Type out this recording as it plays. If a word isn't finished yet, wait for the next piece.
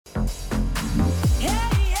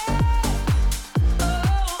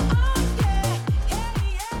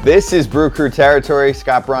This is Brew Crew territory.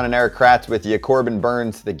 Scott Braun and Eric Kratz with you. Corbin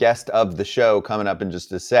Burnes, the guest of the show, coming up in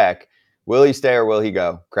just a sec. Will he stay or will he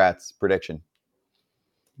go? Kratz, prediction.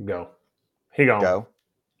 Go. He gone. Go.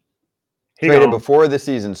 He Traded gone. before the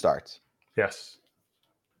season starts. Yes.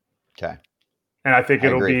 Okay. And I think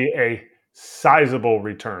it'll agree. be a sizable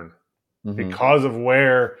return because of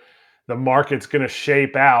where the market's going to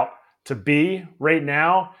shape out to be right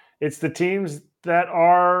now. It's the teams that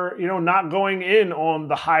are, not going in on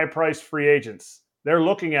the high-priced free agents. They're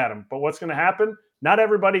looking at them. But what's going to happen? Not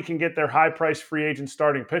everybody can get their high-priced free agent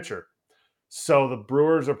starting pitcher. So the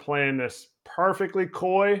Brewers are playing this perfectly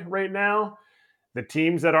coy right now. The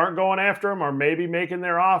teams that aren't going after them are maybe making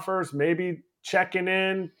their offers, maybe checking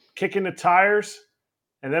in, kicking the tires.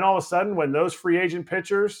 And then all of a sudden, when those free agent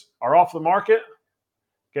pitchers are off the market,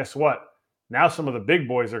 guess what? Now some of the big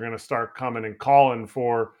boys are going to start coming and calling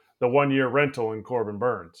for the one-year rental in Corbin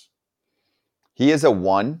Burnes. He is a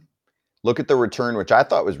 1. Look at the return, which I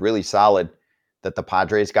thought was really solid, that the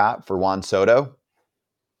Padres got for Juan Soto.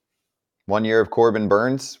 1 year of Corbin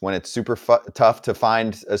Burnes when it's super tough to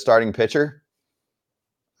find a starting pitcher.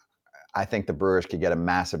 I think the Brewers could get a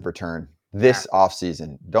massive return this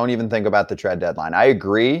offseason. Don't even think about the trade deadline. I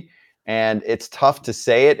agree, and it's tough to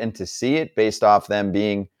say it and to see it based off them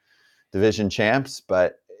being division champs,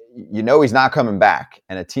 but he's not coming back,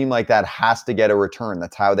 and a team like that has to get a return.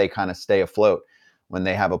 That's how they kind of stay afloat when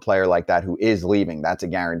they have a player like that who is leaving. That's a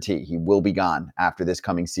guarantee. He will be gone after this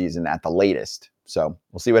coming season at the latest. So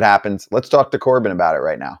we'll see what happens. Let's talk to Corbin about it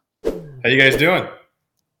right now. How you guys doing?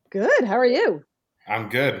 Good. How are you? I'm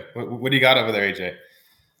good. What do you got over there, AJ?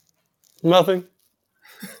 Nothing.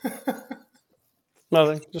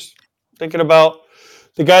 Nothing. Just thinking about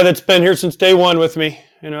the guy that's been here since day one with me.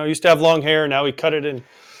 Used to have long hair. Now he cut it and,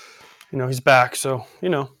 he's back. So,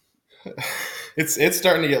 It's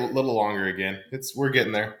starting to get a little longer again. We're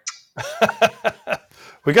getting there.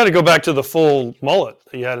 We got to go back to the full mullet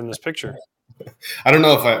that you had in this picture. I don't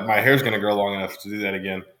know if my hair's going to grow long enough to do that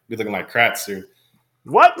again. Be looking like Kratz soon.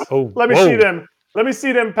 What? Oh, Let me see them. Let me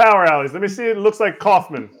see them power alleys. Let me see it. It looks like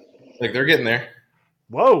Kaufman. Like they're getting there.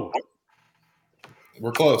 Whoa.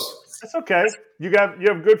 We're close. That's okay. You have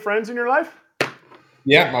good friends in your life?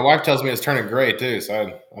 Yeah, my wife tells me it's turning gray too,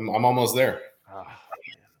 so I'm almost there. Oh,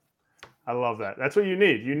 I love that. That's what you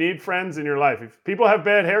need. You need friends in your life. If people have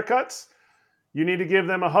bad haircuts, you need to give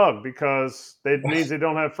them a hug because it means they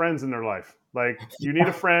don't have friends in their life. Like you need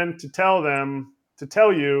a friend to tell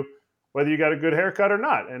you whether you got a good haircut or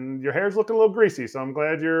not. And your hair's looking a little greasy, so I'm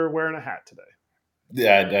glad you're wearing a hat today.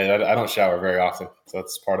 Yeah, I don't shower very often, so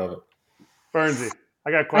that's part of it. Burnsy,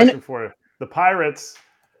 I got a question for you. The Pirates.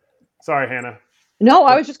 Sorry, Hannah. No,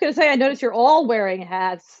 I was just going to say, I noticed you're all wearing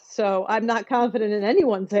hats, so I'm not confident in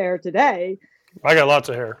anyone's hair today. I got lots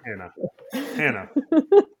of hair. Hannah.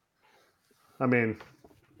 I mean,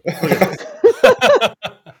 look at this.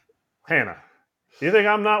 Hannah, do you think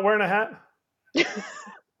I'm not wearing a hat?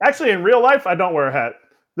 Actually, in real life, I don't wear a hat.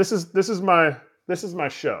 This is my show. This is my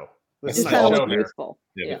show here.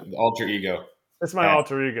 Yeah, the alter ego. It's my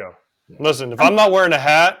alter ego. Listen, if I'm not wearing a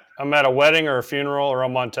hat, I'm at a wedding or a funeral or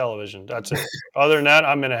I'm on television. That's it. Other than that,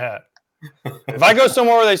 I'm in a hat. If I go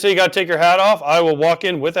somewhere where they say you got to take your hat off, I will walk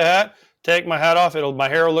in with a hat, take my hat off. My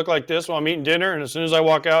hair will look like this while I'm eating dinner. And as soon as I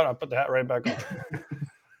walk out, I put the hat right back on.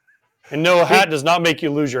 And no, a hat does not make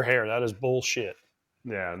you lose your hair. That is bullshit.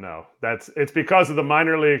 Yeah, no. It's because of the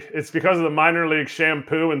minor league. It's because of the minor league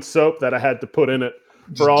shampoo and soap that I had to put in it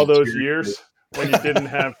for all those years when you didn't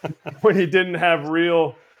have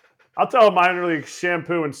real. I'll tell a minor league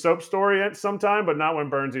shampoo and soap story at some time, but not when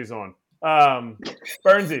Burnsy's on.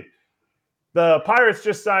 Burnsy, the Pirates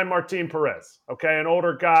just signed Martin Perez, okay, an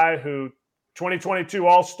older guy who 2022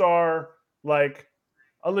 All-Star, like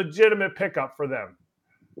a legitimate pickup for them.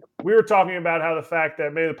 We were talking about how the fact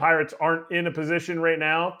that maybe the Pirates aren't in a position right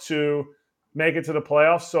now to make it to the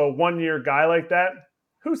playoffs. So a one-year guy like that,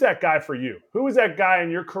 who's that guy for you? Who is that guy in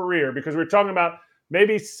your career? Because we're talking about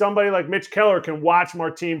maybe somebody like Mitch Keller can watch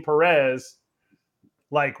Martin Perez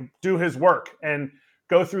like do his work and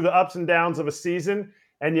go through the ups and downs of a season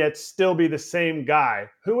and yet still be the same guy.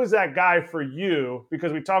 Who is that guy for you?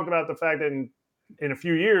 Because we talked about the fact that in a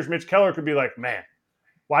few years, Mitch Keller could be like, man,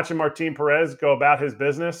 watching Martin Perez go about his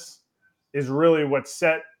business is really what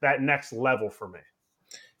set that next level for me.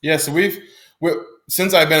 Yeah, so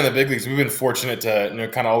since I've been in the big leagues, we've been fortunate to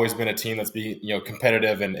kind of always been a team that's been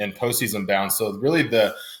competitive and postseason bound. So really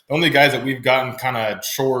the only guys that we've gotten kind of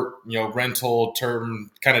short rental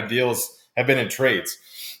term kind of deals have been in trades.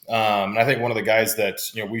 And I think one of the guys that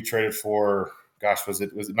we traded for, gosh,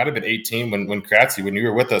 it might have been 18 when Kratzy, when you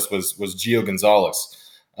were with us, was Gio Gonzalez.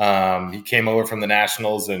 He came over from the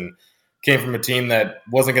Nationals and came from a team that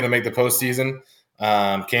wasn't going to make the postseason.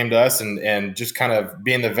 Came to us and just kind of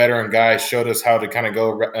being the veteran guy showed us how to kind of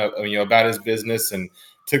go about his business and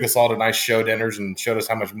took us all to nice show dinners and showed us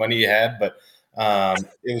how much money he had. But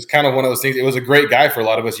it was kind of one of those things. It was a great guy for a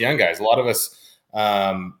lot of us young guys. A lot of us,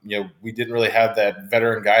 we didn't really have that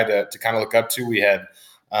veteran guy to kind of look up to. We had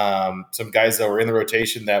some guys that were in the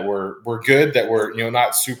rotation that were good, that were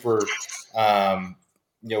not super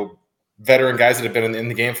veteran guys that have been in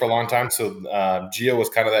the game for a long time. So Gio was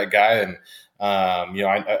kind of that guy, and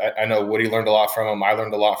I know Woody learned a lot from him. I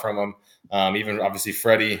learned a lot from him. Even obviously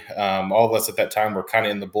Freddie. All of us at that time were kind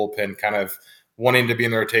of in the bullpen, kind of wanting to be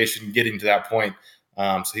in the rotation, getting to that point.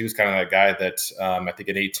 So he was kind of that guy that I think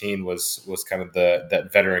at 18 was kind of that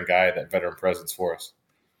veteran guy, that veteran presence for us.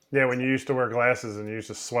 Yeah, when you used to wear glasses and you used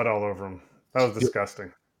to sweat all over them. That was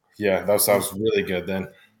disgusting. Yeah, that sounds really good then.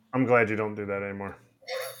 I'm glad you don't do that anymore.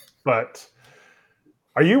 But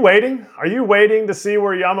are you waiting? Are you waiting to see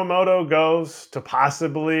where Yamamoto goes to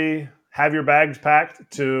possibly have your bags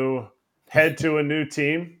packed to head to a new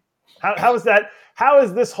team? How is that? How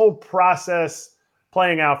is this whole process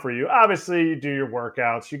playing out for you? Obviously, you do your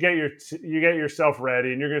workouts, you get yourself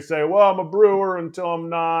ready, and you're going to say, "Well, I'm a Brewer until I'm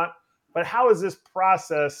not." But how is this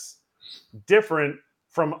process different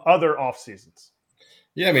from other off seasons?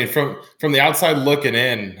 Yeah, I mean, from the outside looking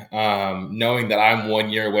in, knowing that I'm 1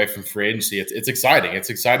 year away from free agency, it's exciting. It's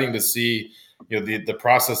exciting to see the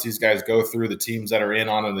process these guys go through, the teams that are in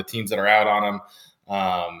on them, the teams that are out on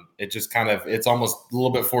them. It just it's almost a little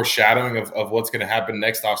bit foreshadowing of what's going to happen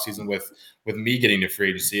next offseason with me getting to free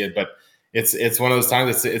agency. But it's one of those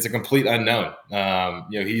times it's a complete unknown.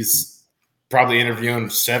 He's probably interviewing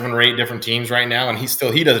 7 or 8 different teams right now, and he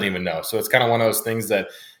doesn't even know. So it's kind of one of those things that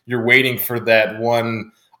you're waiting for that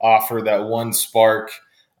one offer, that one spark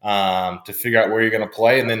to figure out where you're going to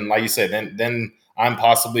play. And then, like you said, then I'm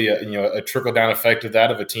possibly a trickle down effect of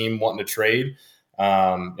that, of a team wanting to trade.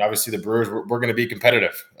 Obviously, the Brewers, we're going to be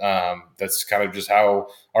competitive. That's kind of just how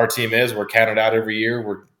our team is. We're counted out every year.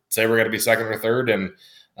 We're going to be second or third, and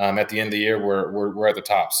at the end of the year, we're at the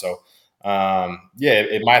top. So,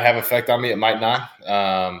 it might have effect on me. It might not.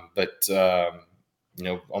 But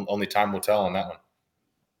only time will tell on that one.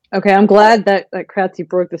 Okay, I'm glad that Kratzy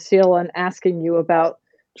broke the seal on asking you about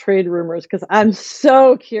trade rumors, because I'm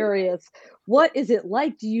so curious. What is it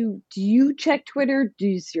like? Do you check Twitter?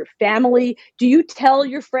 Does your family? Do you tell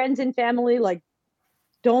your friends and family, like,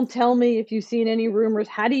 don't tell me if you've seen any rumors?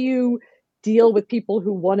 How do you deal with people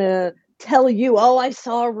who want to tell you, oh, I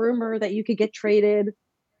saw a rumor that you could get traded?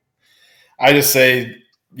 I just say,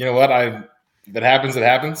 you know what? If it happens, it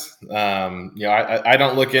happens. I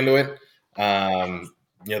don't look into it.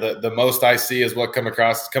 The most I see is what comes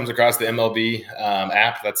across the MLB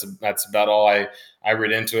app. That's about all I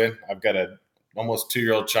read into it. I've got a almost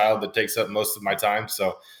 2-year-old child that takes up most of my time.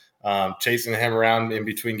 So chasing him around in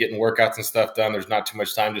between getting workouts and stuff done, there's not too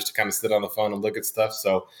much time just to kind of sit on the phone and look at stuff.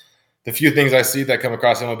 So the few things I see that come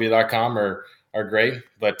across MLB.com are great.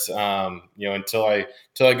 But until I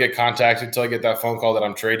get contacted, until I get that phone call that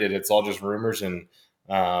I'm traded, it's all just rumors. And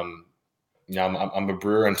I'm a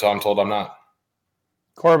Brewer until I'm told I'm not.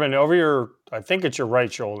 Corbin, I think it's your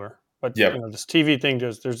right shoulder, but this TV thing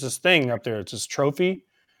there's this thing up there. It's this trophy.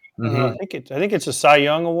 Mm-hmm. I think it's a Cy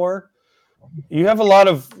Young award. You have a lot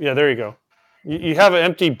of there you go. You have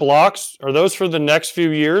empty blocks. Are those for the next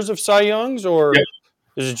few years of Cy Youngs, or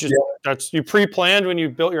is it just that's you pre-planned when you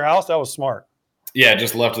built your house? That was smart. Yeah,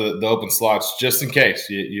 just left the open slots just in case.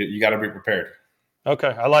 You got to be prepared. Okay,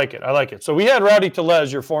 I like it. So we had Rowdy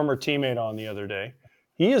Tellez, your former teammate, on the other day.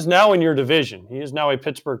 He is now in your division. He is now a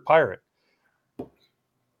Pittsburgh Pirate.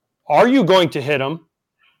 Are you going to hit him?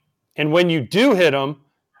 And when you do hit him,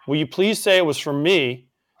 will you please say it was from me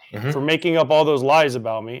for making up all those lies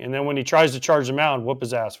about me? And then when he tries to charge the mound, whoop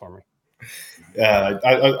his ass for me.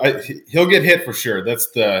 He'll get hit for sure. That's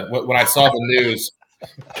when I saw the news.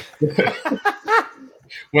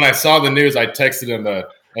 When I saw the news, I texted him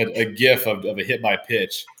a GIF of a hit by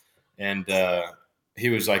pitch, and he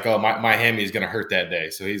was like, "Oh, my hammy is going to hurt that day."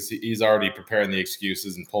 So he's already preparing the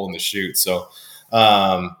excuses and pulling the chute. So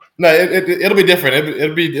no, it'll be different.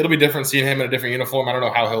 It'll be different seeing him in a different uniform. I don't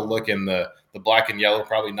know how he'll look in the black and yellow.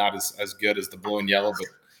 Probably not as good as the blue and yellow, but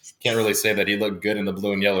can't really say that he looked good in the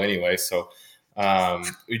blue and yellow anyway. So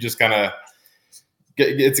we just kind of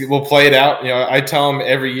we'll play it out. I tell him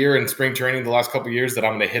every year in spring training the last couple of years that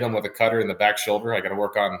I'm going to hit him with a cutter in the back shoulder. I got to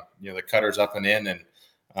work on the cutters up and in,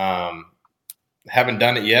 and haven't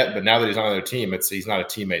done it yet. But now that he's on another team, he's not a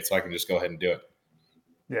teammate, so I can just go ahead and do it.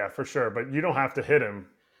 Yeah, for sure. But you don't have to hit him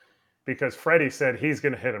because Freddie said he's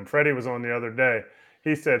going to hit him. Freddie was on the other day.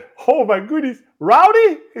 He said, "Oh my goodness,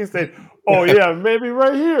 Rowdy?" He said, "Oh yeah, maybe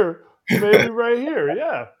right here, maybe right here,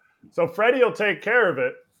 yeah." So Freddie will take care of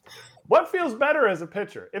it. What feels better as a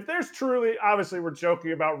pitcher? If there's truly, obviously, we're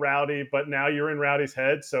joking about Rowdy, but now you're in Rowdy's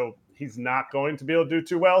head, so he's not going to be able to do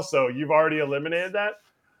too well. So you've already eliminated that.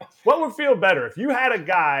 What would feel better if you had a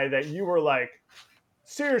guy that you were like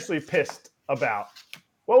seriously pissed about?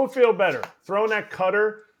 What would feel better? Throwing that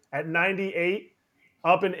cutter at 98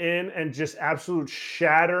 up and in and just absolute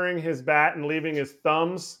shattering his bat and leaving his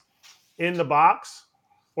thumbs in the box,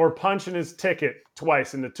 or punching his ticket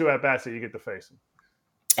twice in the 2 at-bats that you get to face him?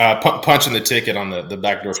 Punching the ticket on the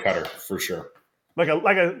backdoor cutter for sure. Like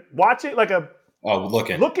a watching, like a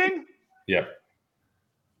looking. Yeah.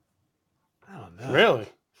 I don't know. Really?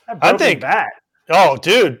 I think bat. Oh,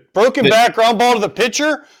 dude, broken back, ground ball to the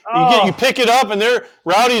pitcher. You pick it up, and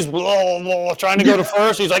Rowdy's trying to go to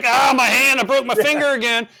first. He's like, my hand, I broke my finger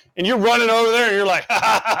again. And you're running over there, and you're like,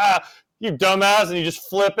 you dumbass, and you just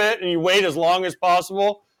flip it, and you wait as long as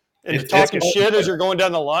possible, and you're talking shit as you're going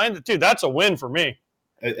down the line. Dude, that's a win for me.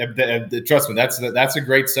 Trust me, that's a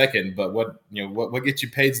great second. But what gets you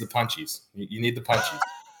paid is the punchies. You need the punchies.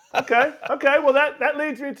 Okay. Well, that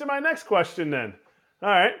leads me to my next question then. All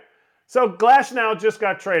right. So Glasnow just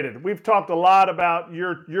got traded. We've talked a lot about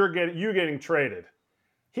you getting traded.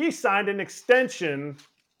 He signed an extension.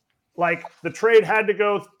 Like the trade had to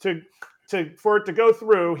go for it to go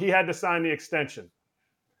through. He had to sign the extension.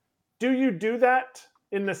 Do you do that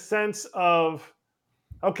in the sense of,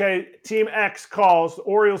 okay, Team X calls, the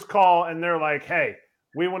Orioles call, and they're like, hey,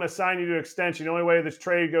 we want to sign you to extension. The only way this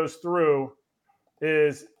trade goes through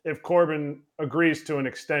is if Corbin agrees to an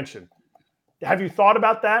extension. Have you thought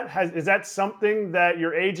about that? Is that something that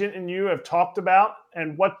your agent and you have talked about?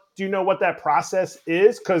 And what do you know what that process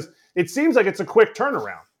is? Because it seems like it's a quick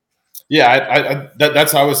turnaround. Yeah,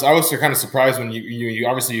 I was kind of surprised when you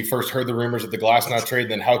obviously first heard the rumors of the Glasnow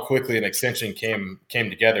trade, then how quickly an extension came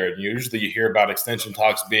together. And usually you hear about extension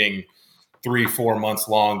talks being 3-4 months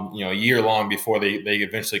long, a year long before they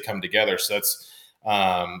eventually come together. So that's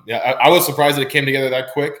I was surprised that it came together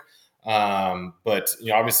that quick. But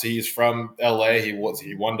obviously he's from LA. He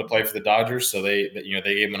wanted to play for the Dodgers, so they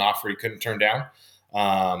gave him an offer he couldn't turn down.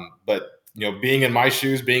 But being in my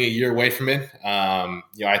shoes, being a year away from it,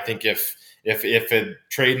 I think if a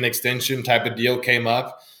trade and extension type of deal came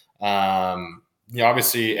up,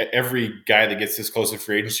 obviously every guy that gets this close to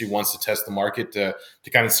free agency wants to test the market to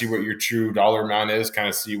kind of see what your true dollar amount is, kind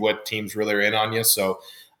of see what teams really are in on you. So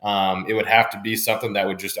it would have to be something that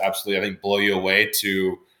would just absolutely, I think, blow you away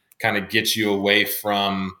to kind of get you away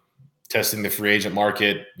from testing the free agent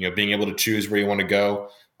market, being able to choose where you want to go.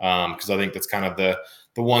 Because I think that's kind of the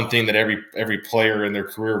one thing that every player in their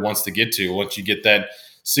career wants to get to. Once you get that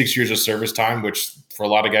 6 years of service time, which for a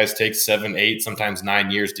lot of guys takes 7, 8, sometimes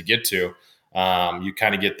 9 years to get to, you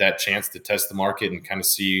kind of get that chance to test the market and kind of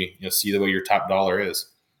see the way your top dollar is.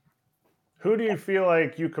 Who do you feel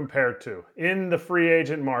like you compare to in the free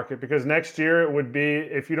agent market? Because next year it would be,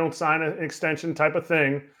 if you don't sign an extension type of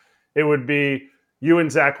thing, it would be you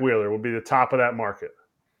and Zach Wheeler will be the top of that market.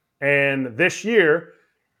 And this year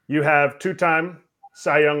you have 2-time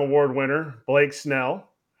Cy Young Award winner Blake Snell.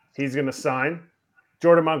 He's going to sign.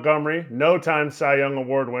 Jordan Montgomery, no-time Cy Young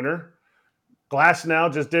Award winner.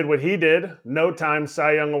 Glasnow just did what he did, no-time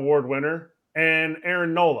Cy Young Award winner. And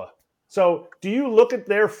Aaron Nola. So do you look at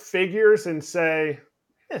their figures and say,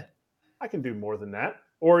 I can do more than that?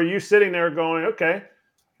 Or are you sitting there going, okay,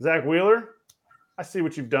 Zach Wheeler, I see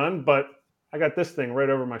what you've done, but I got this thing right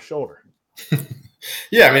over my shoulder.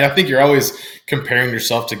 Yeah, I mean, I think you're always comparing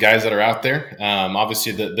yourself to guys that are out there.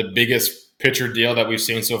 Obviously, the biggest pitcher deal that we've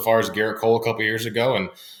seen so far is Garrett Cole a couple years ago, and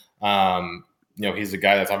he's a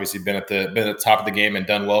guy that's obviously been at the top of the game and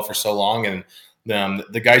done well for so long. And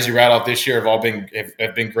the guys you rattle off this year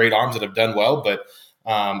have been great arms that have done well. But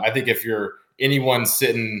I think if you're anyone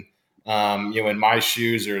sitting in my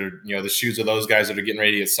shoes or the shoes of those guys that are getting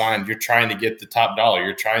ready to get signed, you're trying to get the top dollar.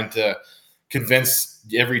 You're trying to convince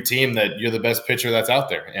every team that you're the best pitcher that's out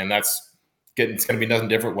there, and it's going to be nothing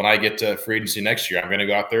different when I get to free agency next year. I'm going to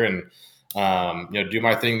go out there and do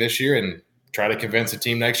my thing this year and try to convince a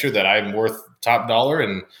team next year that I'm worth top dollar,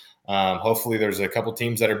 and hopefully there's a couple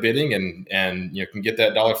teams that are bidding and can get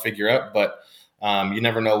that dollar figure up. But you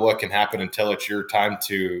never know what can happen until it's your time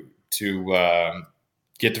to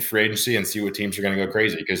get to free agency and see what teams are going to go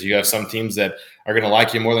crazy, because you have some teams that are going to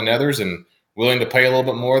like you more than others and willing to pay a little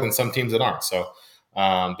bit more than some teams that aren't. So,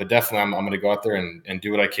 but definitely I'm going to go out there and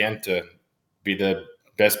do what I can to be the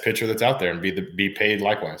best pitcher that's out there and be paid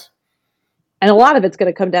likewise. And a lot of it's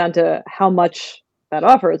going to come down to how much that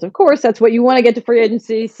offers. Of course, that's what you want to get to free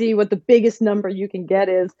agency, see what the biggest number you can get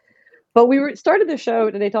is. But we started the show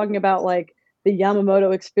today talking about like the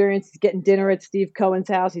Yamamoto experience. He's getting dinner at Steve Cohen's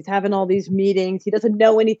house. He's having all these meetings. He doesn't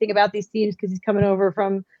know anything about these teams because he's coming over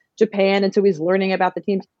from Japan, and so he's learning about the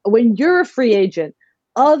teams. When you're a free agent,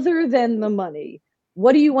 other than the money,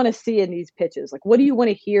 what do you want to see in these pitches? Like, what do you want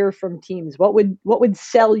to hear from teams? What would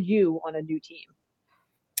sell you on a new team?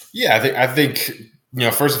 Yeah, I think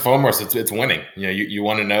first and foremost, it's winning. You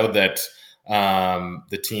want to know that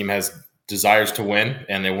the team has desires to win,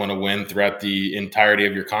 and they want to win throughout the entirety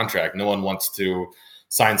of your contract. No one wants to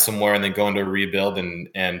sign somewhere and then go into a rebuild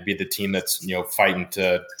and be the team that's fighting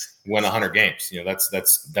to win 100 games.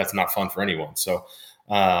 That's not fun for anyone. So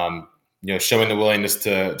showing the willingness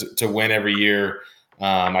to win every year,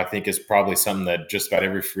 I think is probably something that just about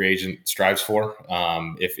every free agent strives for.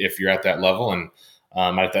 If you're at that level, and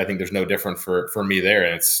I think there's no different for me there.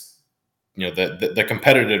 And it's the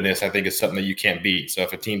competitiveness, I think, is something that you can't beat. So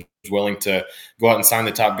if a team is willing to go out and sign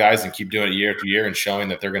the top guys and keep doing it year after year and showing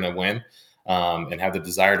that they're going to win and have the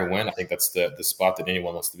desire to win, I think that's the spot that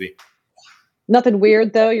anyone wants to be. Nothing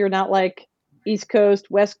weird though. You're not like East Coast,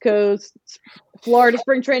 West Coast, Florida,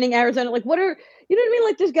 spring training, Arizona. Like, what are you know what I mean?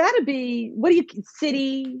 Like, there's got to be. What do you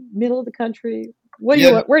city, middle of the country? Where do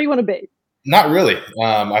you want to be? Not really.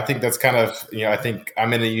 I think that's kind of, I think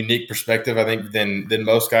I'm in a unique perspective, I think, than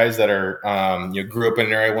most guys that are, grew up in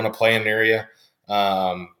an area, want to play in an area.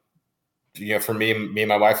 For me and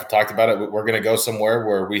my wife have talked about it. We're going to go somewhere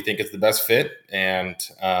where we think it's the best fit, and it's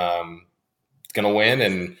going to win,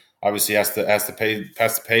 and obviously has to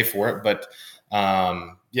pay for it. But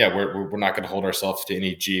we're not going to hold ourselves to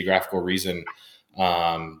any geographical reason.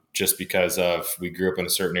 Just because of we grew up in a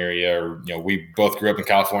certain area, or we both grew up in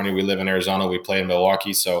California, we live in Arizona, we play in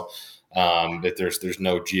Milwaukee, so that there's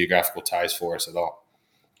no geographical ties for us at all.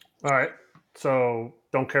 All right, so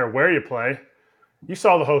don't care where you play. You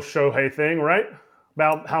saw the whole Shohei thing, right?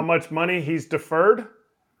 About how much money he's deferred.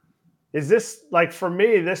 Is this, like, for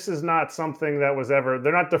me, this is not something that was ever.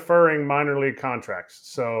 They're not deferring minor league contracts,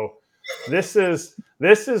 so this is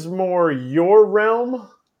more your realm.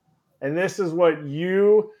 And this is what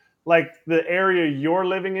you, like, the area you're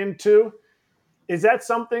living into. Is that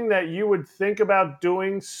something that you would think about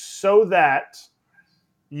doing so that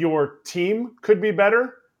your team could be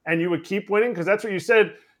better and you would keep winning? Because that's what you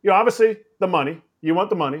said. Obviously, the money. You want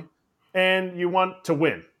the money. And you want to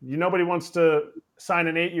win. Nobody wants to sign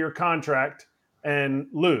an 8-year contract and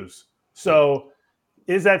lose. So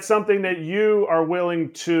is that something that you are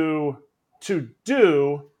willing to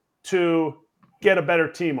do to get a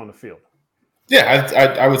better team on the field?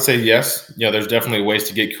 Yeah, I would say yes. There's definitely ways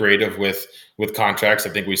to get creative with contracts. I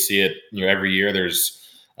think we see it, every year. There's,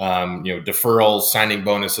 deferrals, signing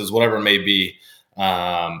bonuses, whatever it may be.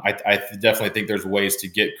 I definitely think there's ways to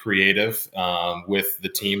get creative with the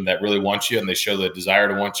team that really wants you, and they show the desire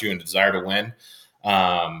to want you and desire to win.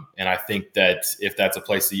 And I think that if that's a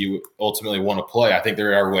place that you ultimately want to play, I think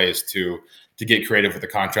there are ways to get creative with the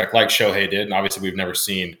contract, like Shohei did. And obviously, we've never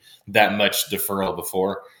seen that much deferral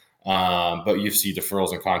before. But you see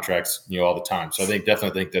deferrals in contracts, all the time. So I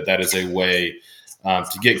definitely think that is a way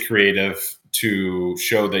to get creative, to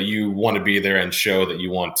show that you want to be there and show that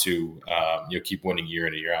you want to keep winning year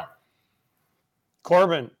in and year out.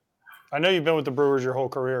 Corbin, I know you've been with the Brewers your whole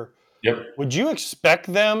career. Yep. Would you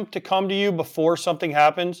expect them to come to you before something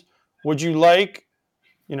happens? Would you like,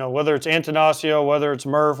 whether it's Antanasio, whether it's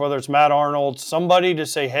Murph, whether it's Matt Arnold, somebody to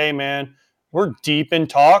say, hey, man, we're deep in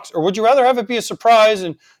talks? Or would you rather have it be a surprise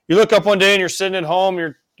and you look up one day and you're sitting at home,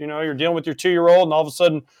 you're dealing with your 2-year-old, and all of a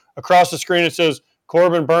sudden across the screen it says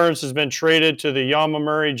Corbin Burnes has been traded to the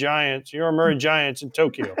Yomiuri Giants in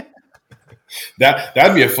Tokyo?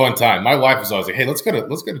 That'd be a fun time. My wife was always like, "Hey, let's go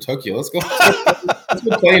to Tokyo. Let's go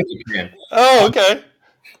play in Japan." Oh, okay.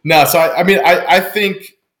 No, so I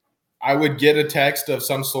think I would get a text of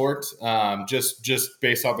some sort, just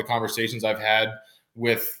based off the conversations I've had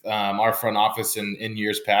with our front office in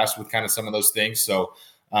years past with kind of some of those things. So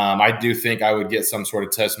I do think I would get some sort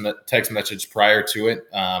of text message prior to it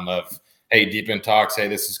of, hey, deep in talks, hey,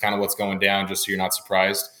 this is kind of what's going down, just so you're not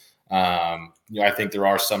surprised. I think there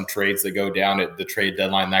are some trades that go down at the trade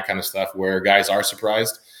deadline, that kind of stuff, where guys are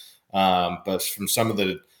surprised. But from some of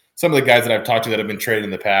the guys that I've talked to that have been traded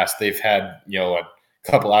in the past, they've had a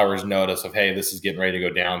couple hours notice of, hey, this is getting ready to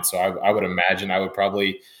go down. So I would imagine I would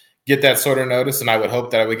probably get that sort of notice, and I would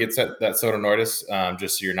hope that I would get that sort of notice,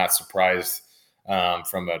 just so you're not surprised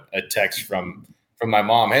from a text from my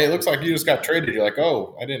mom. Hey, it looks like you just got traded. You're like,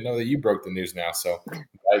 oh, I didn't know that you broke the news now. So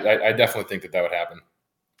I definitely think that would happen.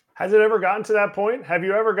 Has it ever gotten to that point? Have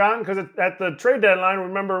you ever gotten, because at the trade deadline,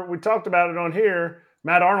 remember we talked about it on here,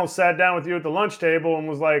 Matt Arnold sat down with you at the lunch table and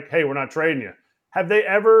was like, hey, we're not trading you. Have they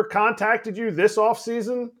ever contacted you this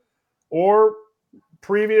offseason or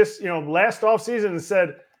previous, last offseason and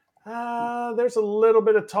said, there's a little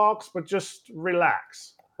bit of talks, but just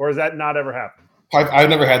relax? Or has that not ever happened? I've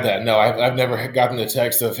never had that. No, I've never gotten the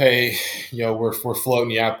text of, hey, we're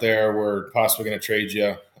floating you out there. We're possibly going to trade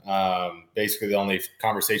you. Basically, the only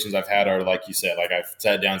conversations I've had are, like you said, like I've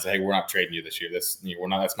sat down and said, hey, we're not trading you this year. That's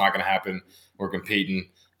not going to happen. We're competing.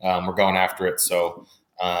 We're going after it. So,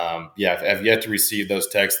 I've yet to receive those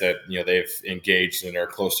texts that, they've engaged and are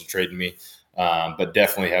close to trading me. But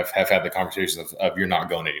definitely have had the conversations of you're not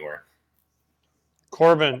going anywhere.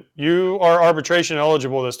 Corbin, you are arbitration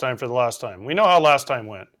eligible this time for the last time. We know how last time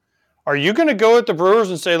went. Are you going to go at the Brewers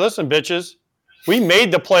and say, listen, bitches, we made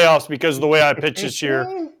the playoffs because of the way I pitched this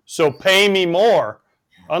year, so pay me more?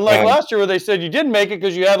 Unlike last year where they said you didn't make it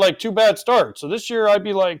because you had like 2 bad starts. So this year I'd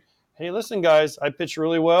be like, hey, listen, guys, I pitched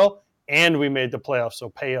really well and we made the playoffs, so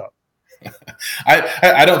pay up.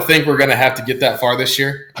 I don't think we're going to have to get that far this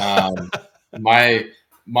year.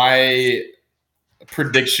 My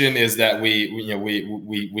prediction is that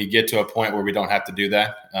we get to a point where we don't have to do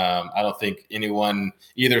that. I don't think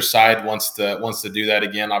either side wants to do that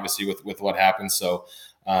again, obviously with what happened. So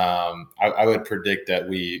I would predict that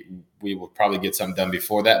we will probably get something done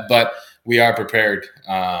before that, but we are prepared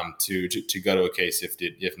to go to a case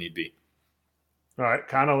if need be. All right,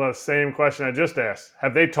 kind of the same question I just asked.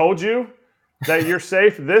 Have they told you that you're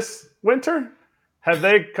safe this winter?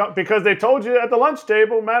 Because they told you at the lunch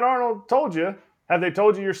table, Matt Arnold told you, have they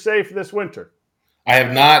told you you're safe this winter? I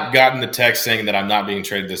have not gotten the text saying that I'm not being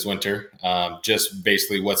traded this winter. Just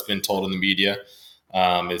basically what's been told in the media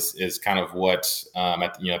is kind of what I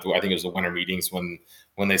think it was the winter meetings when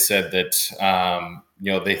they said that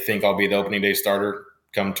they think I'll be the opening day starter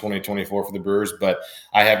come 2024 for the Brewers, but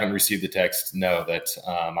I haven't received the text that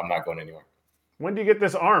I'm not going anywhere. When do you get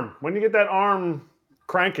this arm? When do you get that arm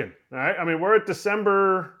cranking? All right. I mean, we're at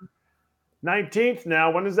December 19th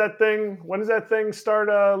now. When does that thing start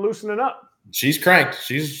loosening up? She's cranked.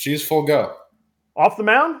 She's full go. Off the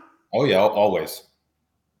mound? Oh yeah, always.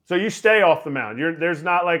 So you stay off the mound. There's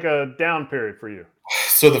not like a down period for you.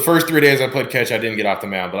 So the first 3 days I played catch, I didn't get off the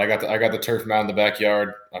mound, but I got the turf mound in the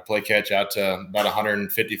backyard. I play catch out to about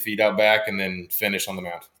 150 feet out back, and then finish on the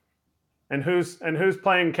mound. And who's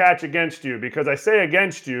playing catch against you? Because I say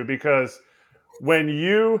against you because when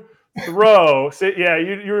you throw,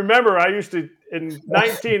 you remember I used to in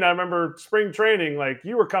 19. I remember spring training, like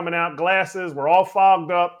you were coming out, glasses were all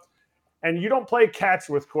fogged up, and you don't play catch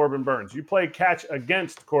with Corbin Burnes. You play catch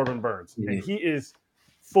against Corbin Burnes, and he is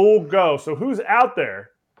full go. So who's out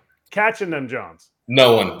there catching them Johns?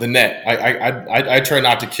 No one. The net. I try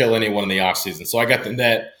not to kill anyone in the off season, so I got the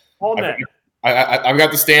net. All net. I've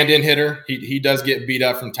got the stand-in hitter. He does get beat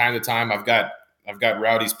up from time to time. I've got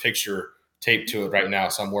Rowdy's picture taped to it right now,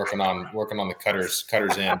 so I'm working on the cutters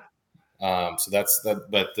in. So that's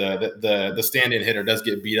that. But the stand-in hitter does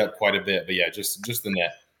get beat up quite a bit. But yeah, just the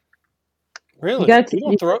net. Really?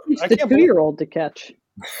 You throw the 2-year-old to catch.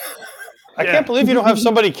 I can't believe you don't have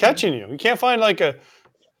somebody catching you. You can't find like a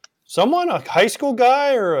high school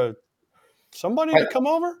guy or somebody to come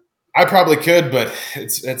over. I probably could, but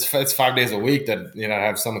it's 5 days a week that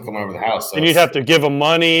have someone come over the house. So and you'd have to give them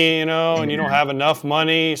money, and you don't have enough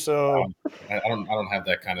money, so I don't have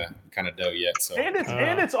that kind of dough yet. So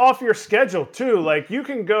and it's off your schedule too. Like you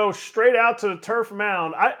can go straight out to the turf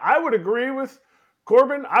mound. I would agree with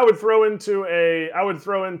Corbin. I would throw into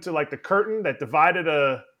like the curtain that divided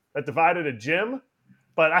a gym.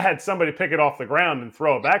 But I had somebody pick it off the ground and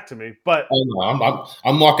throw it back to me. But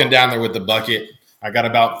I'm walking down there with the bucket. I got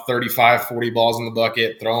about 35, 40 balls in the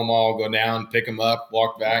bucket, throw them all, go down, pick them up,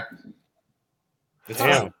 walk back. It's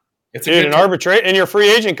an arbitrate in your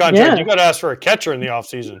free agent contract. You got to ask for a catcher in the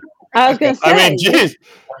offseason. I was going to say. I mean, geez.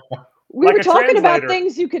 We were talking about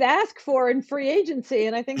things you could ask for in free agency,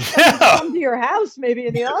 and I think someone come to your house maybe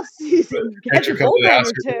in the offseason. Catch a bullpen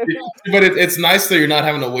or two. But it's nice that you're not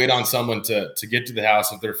having to wait on someone to get to the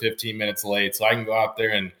house if they're 15 minutes late. So I can go out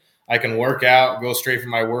there and I can work out, go straight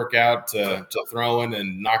from my workout to throwing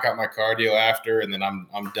and knock out my cardio after, and then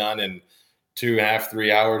I'm done in 2.5,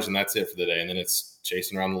 3 hours, and that's it for the day. And then it's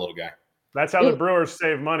chasing around the little guy. That's how the Brewers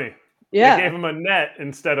save money. Yeah, they gave him a net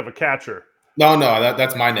instead of a catcher. No,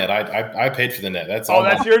 that's my net. I paid for the net. That's all.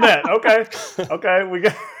 That's your net. Okay, we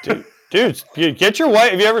got. Dude, get your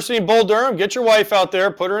wife. Have you ever seen Bull Durham? Get your wife out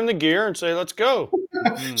there, put her in the gear, and say, "Let's go."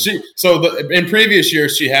 In previous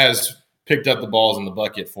years, she has picked up the balls in the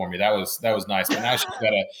bucket for me. That was nice. But now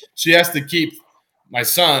she has to keep my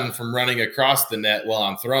son from running across the net while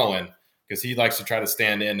I'm throwing, because he likes to try to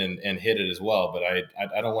stand in and hit it as well. But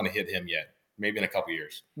I don't want to hit him yet. Maybe in a couple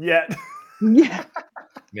years. Yeah. Yeah.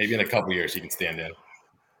 Maybe in a couple years he can stand in.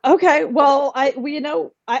 Okay. Well,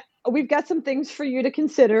 we've got some things for you to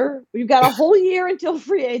consider. We've got a whole year until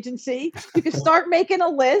free agency. You can start making a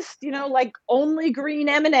list, like only green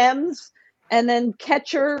M&Ms, and then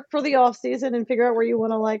catcher for the offseason, and figure out where you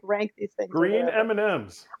want to like rank these things. Green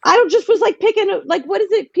M&Ms. I just was like picking what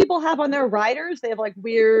is it people have on their riders? They have like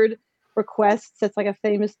weird requests. That's like a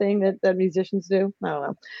famous thing that musicians do. I don't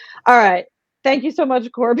know. All right. Thank you so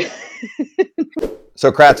much, Corbin.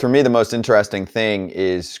 So, Kratz, for me, the most interesting thing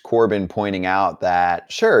is Corbin pointing out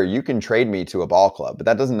that, sure, you can trade me to a ball club, but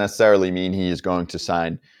that doesn't necessarily mean he is going to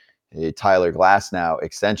sign a Tyler Glasnow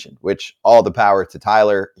extension, which all the power to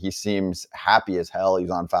Tyler. He seems happy as hell.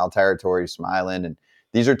 He's on foul territory, smiling. And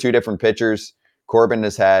these are two different pitchers. Corbin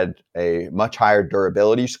has had a much higher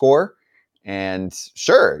durability score. And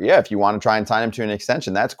sure, yeah, if you want to try and sign him to an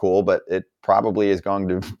extension, that's cool, but it probably is going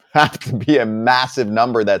to have to be a massive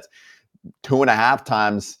number that's 2.5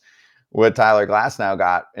 times what Tyler Glasnow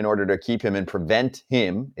got in order to keep him and prevent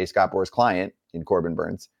him, a Scott Boras client in Corbin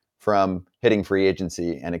Burnes, from hitting free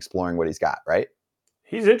agency and exploring what he's got, right?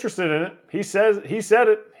 He's interested in it. He said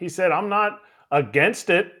it. He said, I'm not against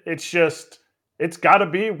it. It's just, it's got to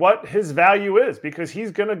be what his value is, because he's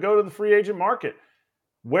going to go to the free agent market.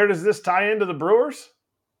 Where does this tie into the Brewers?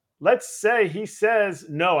 Let's say he says,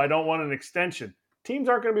 no, I don't want an extension. Teams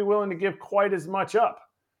aren't going to be willing to give quite as much up.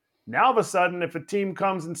 Now, all of a sudden, if a team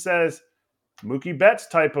comes and says Mookie Betts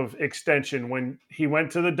type of extension when he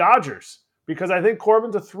went to the Dodgers, because I think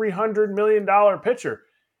Corbin's a $300 million pitcher,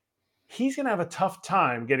 he's going to have a tough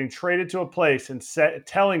time getting traded to a place and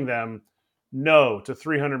telling them no to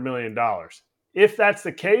 $300 million. If that's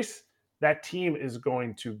the case, that team is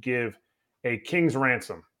going to give a king's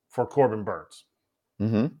ransom for Corbin Burnes.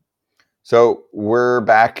 Mm-hmm. So we're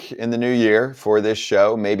back in the new year for this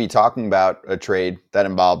show, maybe talking about a trade that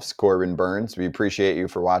involves Corbin Burnes. We appreciate you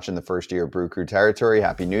for watching the first year of Brew Crew Territory.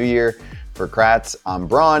 Happy New Year. For Kratz, I'm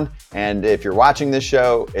Braun. And if you're watching this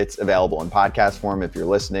show, it's available in podcast form. If you're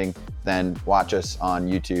listening, then watch us on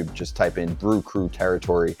YouTube. Just type in Brew Crew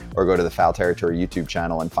Territory or go to the Foul Territory YouTube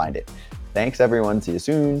channel and find it. Thanks, everyone. See you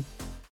soon.